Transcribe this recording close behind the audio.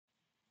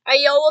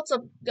Hey yo, what's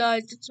up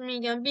guys? It's me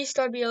again,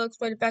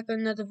 BStarBLX, back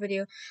on another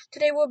video.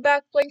 Today we're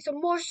back playing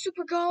some more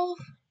Super Golf.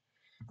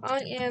 I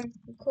am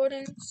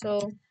recording,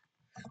 so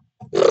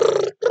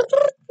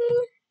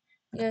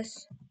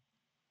yes.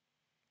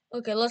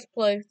 Okay, let's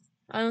play.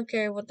 I don't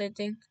care what they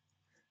think.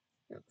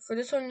 For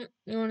this one,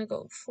 you want to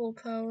go full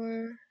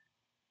power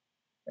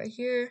right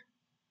here.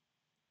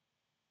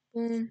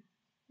 Boom,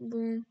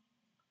 boom.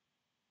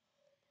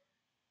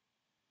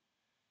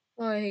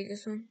 Oh, I hate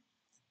this one.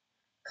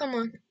 Come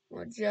on,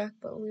 oh Jack,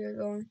 but we are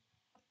going.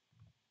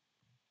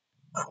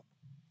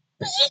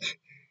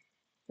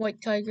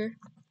 White Tiger,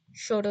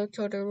 Shoto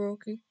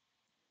Todoroki.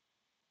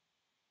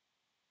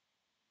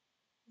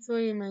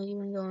 Where am I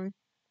even going?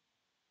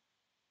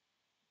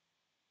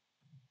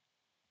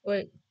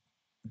 Wait,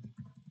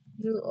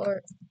 you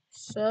are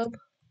sub.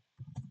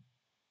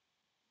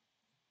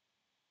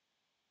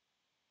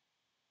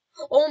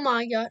 Oh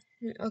my god.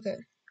 Okay.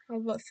 How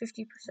about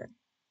 50%?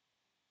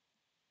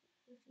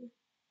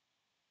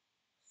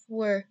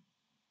 Swear.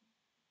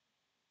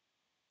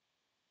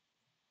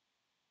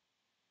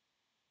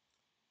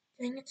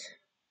 Dang it.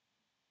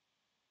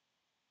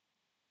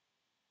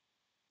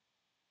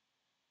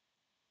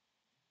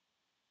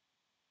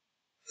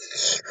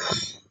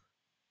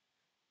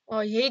 Oh,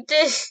 I hate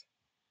this.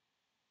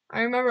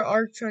 I remember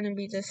Ark trying to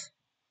beat this.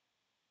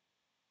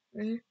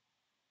 Right here.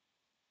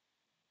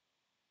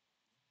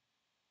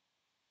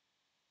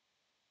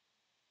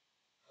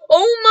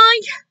 Oh my.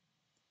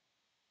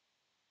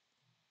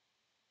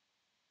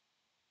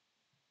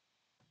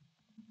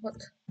 What?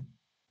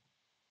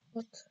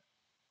 What?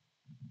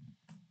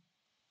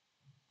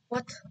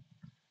 What?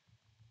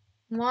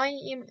 Why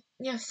am.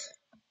 Yes.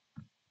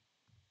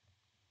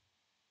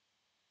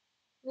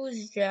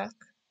 Who's Jack?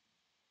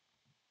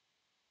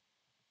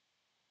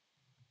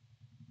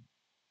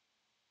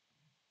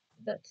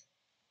 That.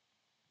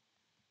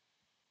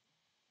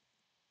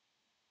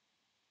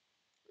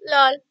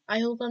 Lol. I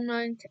hope I'm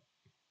not.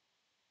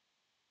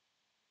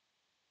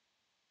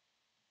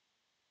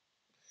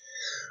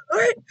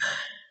 Alright.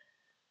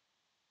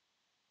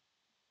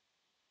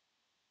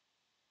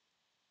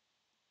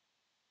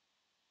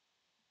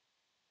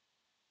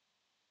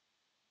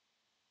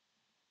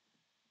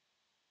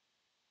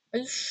 Are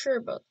you sure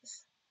about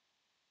this?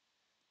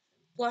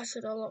 Blast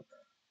it all up.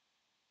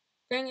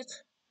 Dang it.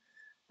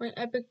 My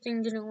epic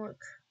thing didn't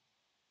work.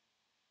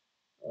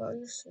 Oh,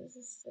 this.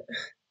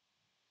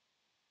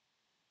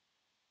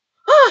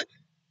 Ah!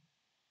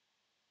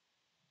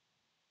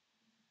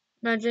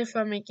 Imagine if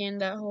I make it in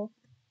that hole.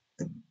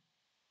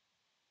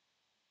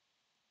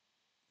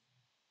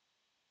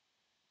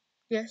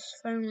 Yes,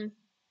 finally.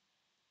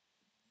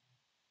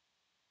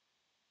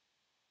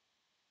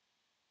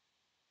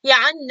 Yeah,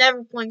 I'm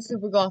never playing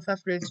Super Golf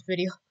after this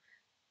video.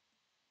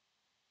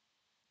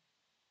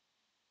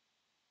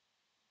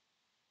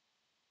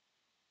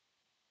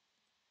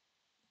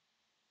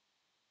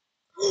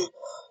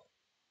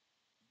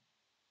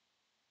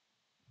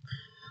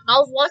 I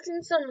was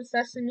watching some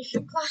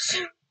assassination class.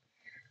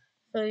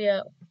 So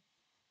yeah,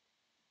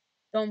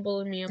 don't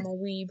bully me, I'm a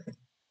weeb.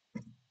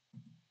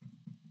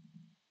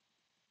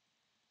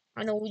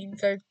 I know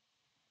weebs are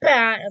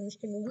bad, I'm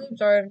just kidding,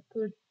 weebs are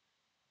good.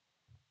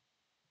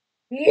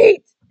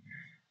 Yeet!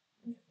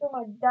 Throw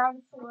my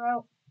dinosaur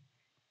out.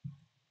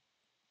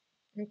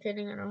 I'm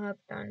kidding, I don't have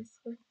a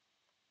dinosaur.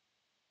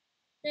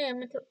 Yeah,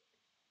 I'm into.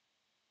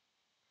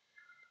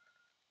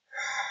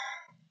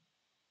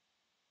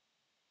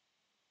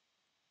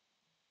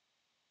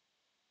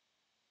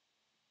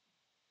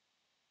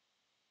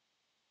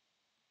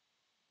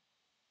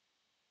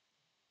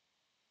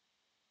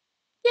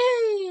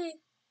 Yay!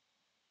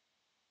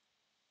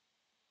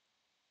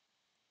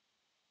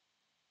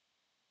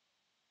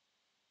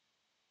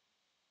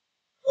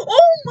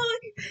 Oh my!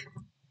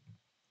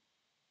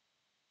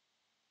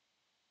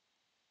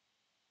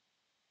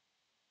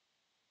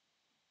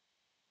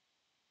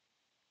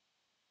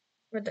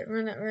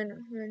 Run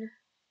it.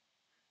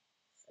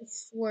 I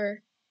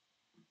swear.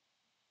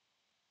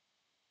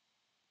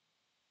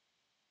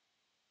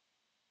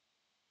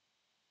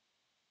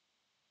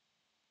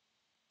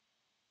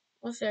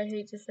 Honestly, I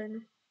hate this right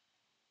now.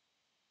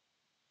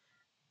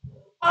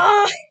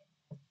 Ah!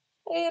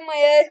 I hit my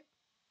head.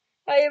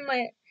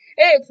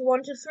 Hey, it's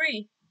 1, 2,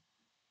 3.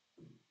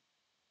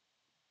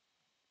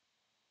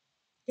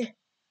 Yeah,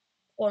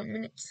 4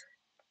 minutes.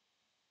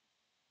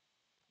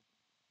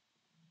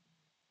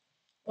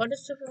 Why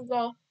does Super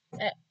Golf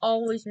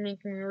always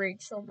make me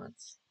rage so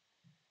much?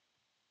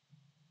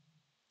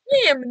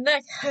 Yeah, my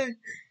neck.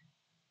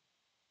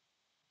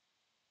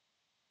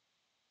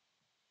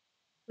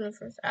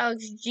 First,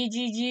 Alex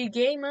GGG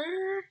Gamer.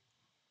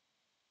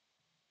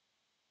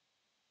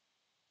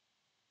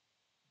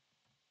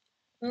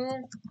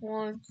 Who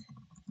wants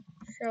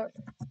shout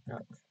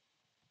out?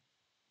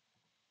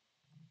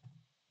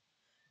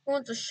 Who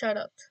wants a shout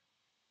out?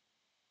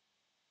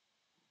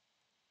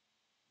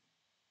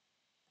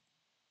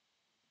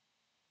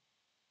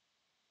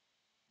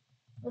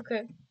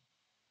 Okay.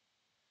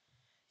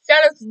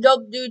 Shout out to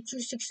Dope Dude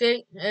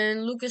 268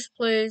 and Lucas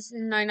Plays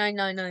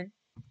 9999.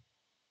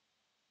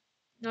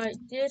 I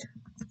did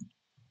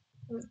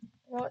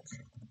what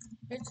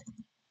it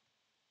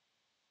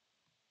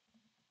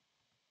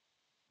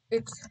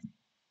it's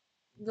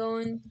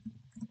going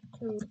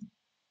to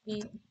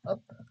be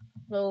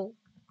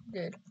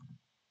uploaded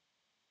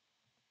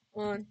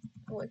on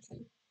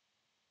Wiki.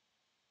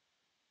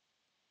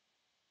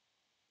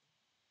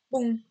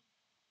 Boom.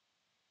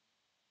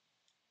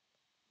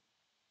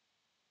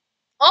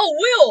 Oh,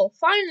 Will!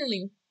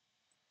 Finally!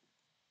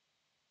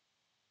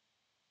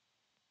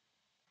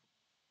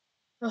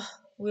 Ugh,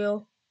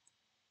 Will.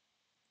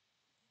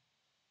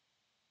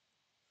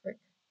 Frick.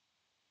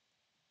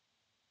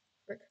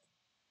 Frick.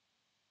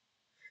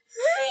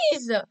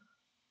 Freeze!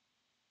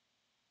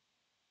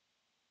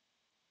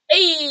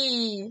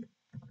 Hey!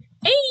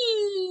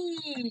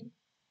 Hey!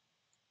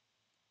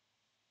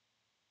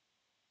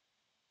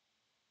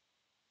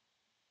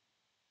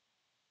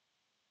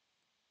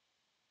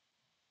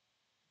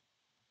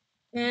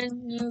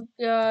 Can you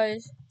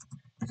guys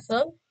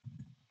sub?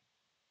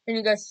 Can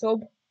you guys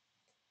sub?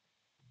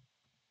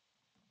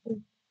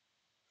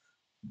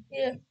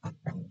 Yeah.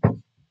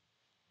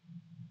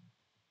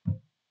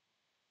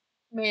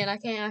 Man, I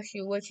can't ask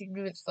you what you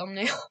do with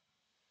thumbnail.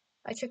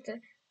 I checked it.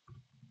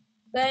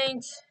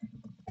 Thanks.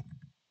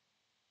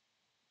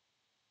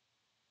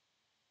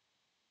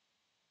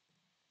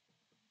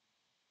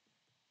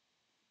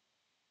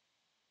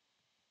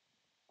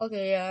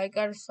 Okay, yeah, I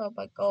gotta sub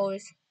like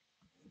always.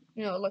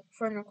 You know, like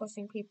friend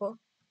requesting people.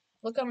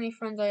 Look how many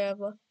friends I have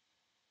left.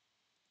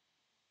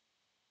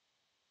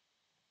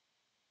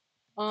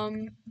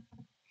 Um,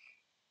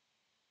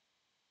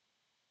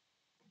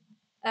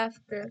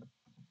 after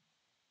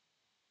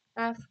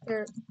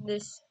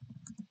this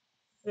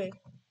vid.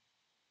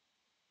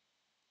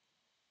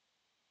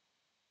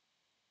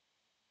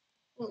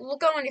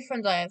 Look how many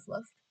friends I have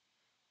left.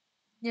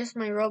 Yes,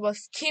 my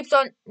Robux keeps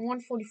on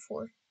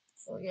 144.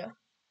 So yeah.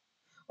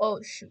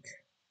 Oh shoot.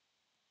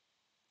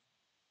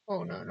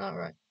 Oh no, not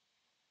right.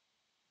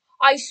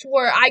 I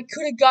swear I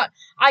could have got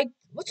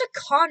what's a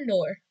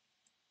condor?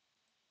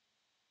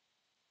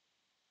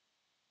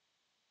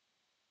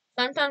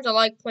 Sometimes I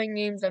like playing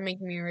games that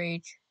make me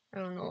rage. I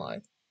don't know why.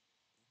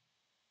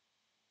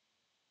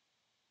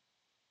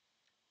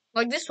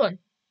 Like this one.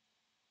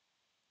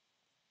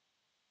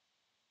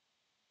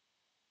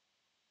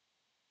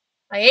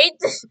 I hate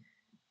this.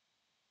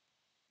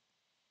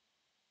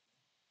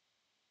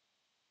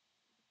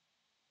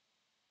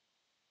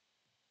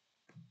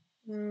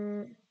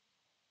 Mm.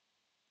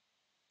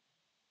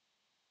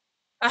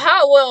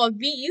 Aha, well, I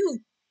beat you.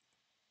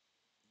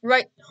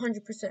 Right,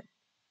 100%.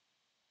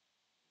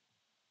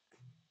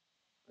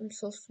 I'm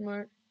so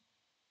smart.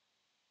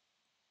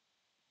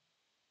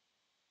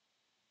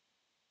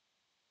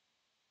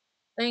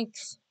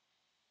 Thanks.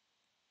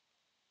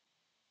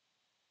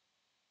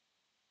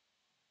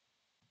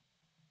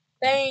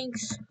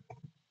 Thanks.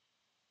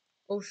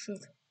 Oh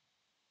shoot.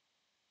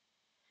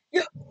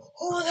 Yeah.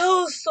 Oh, that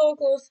was so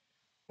close.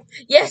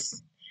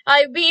 Yes,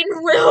 I've beaten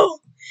Will.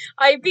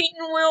 I've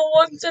beaten Will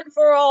once and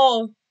for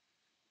all.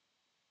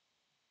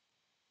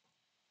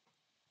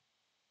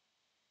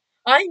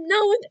 I'm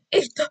now an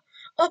eighth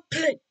a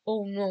play.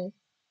 Oh no.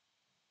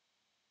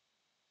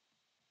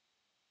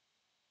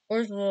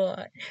 Where's Will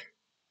at?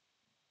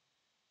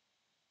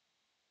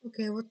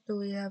 Okay, what do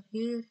we have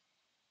here?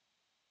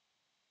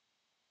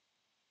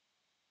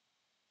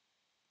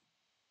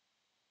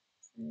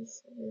 Finish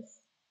this.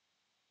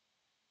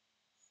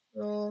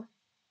 So,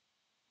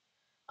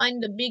 I'm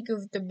the big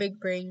of the big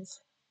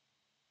brains.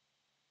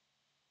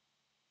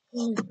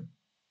 Oh,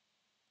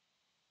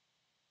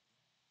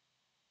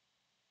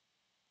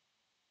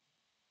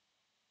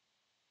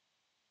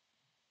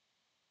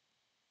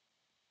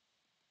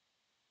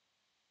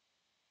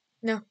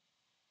 no,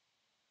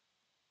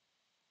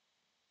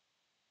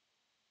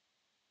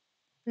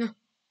 no,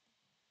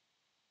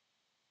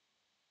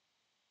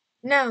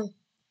 no.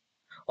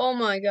 Oh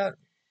my god.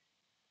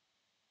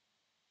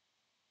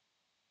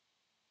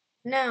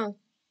 No.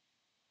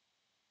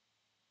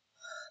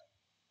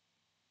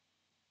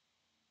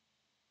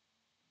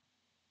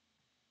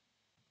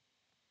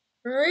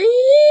 There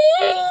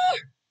we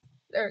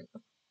go.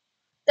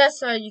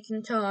 That's how you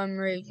can tell I'm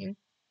raging.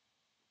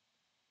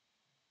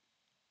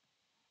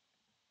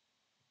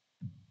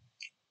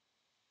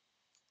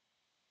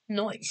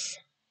 Nice.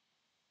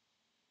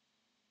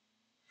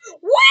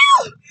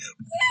 Wow!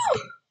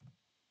 Wow!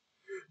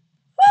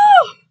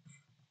 Wow!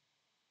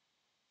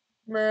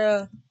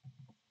 Bruh.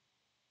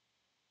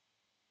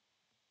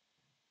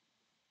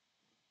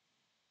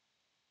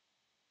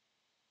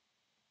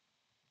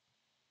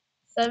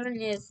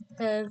 7 is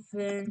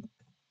heaven.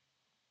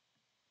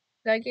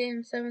 Did I get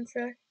him 7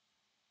 try?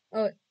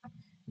 Oh,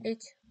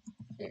 8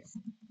 is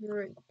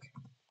great.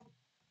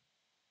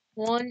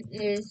 1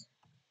 is.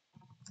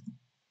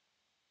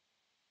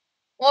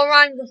 What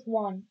rhymes with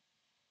 1?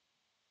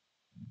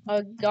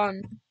 A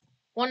gun.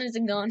 1 is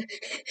a gun.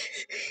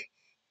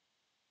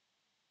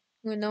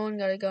 Wait, no one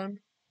got a gun.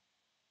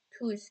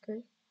 2 is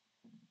good.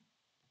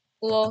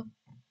 Lol.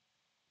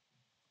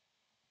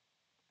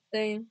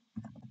 Same.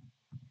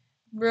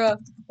 Bruh.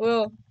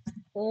 Will.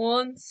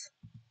 once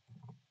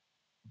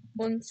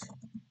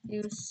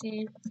you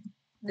see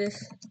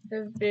this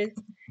vid,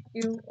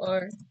 you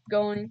are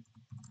going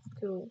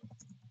to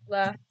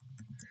laugh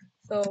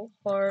so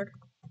hard.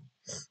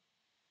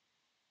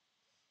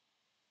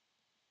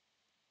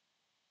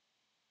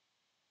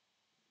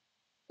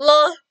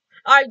 Lol,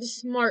 I'm the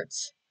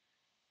smarts.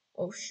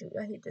 Oh shoot,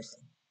 I hate this.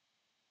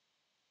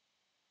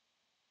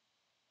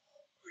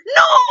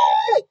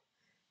 No!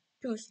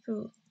 Too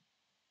smooth.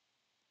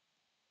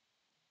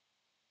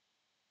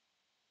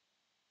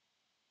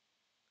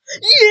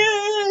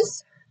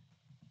 Yes!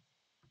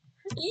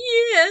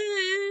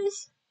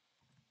 Yes!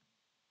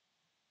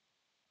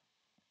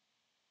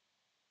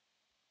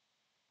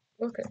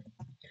 Okay.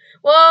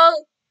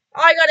 Well,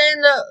 I gotta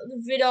end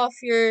the video off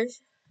here.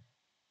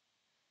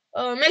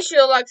 Make sure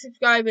to like,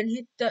 subscribe, and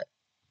hit that.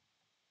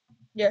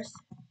 Yes.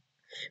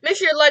 Make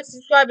sure to like,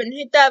 subscribe, and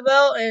hit that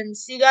bell. And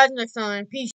see you guys next time. Peace.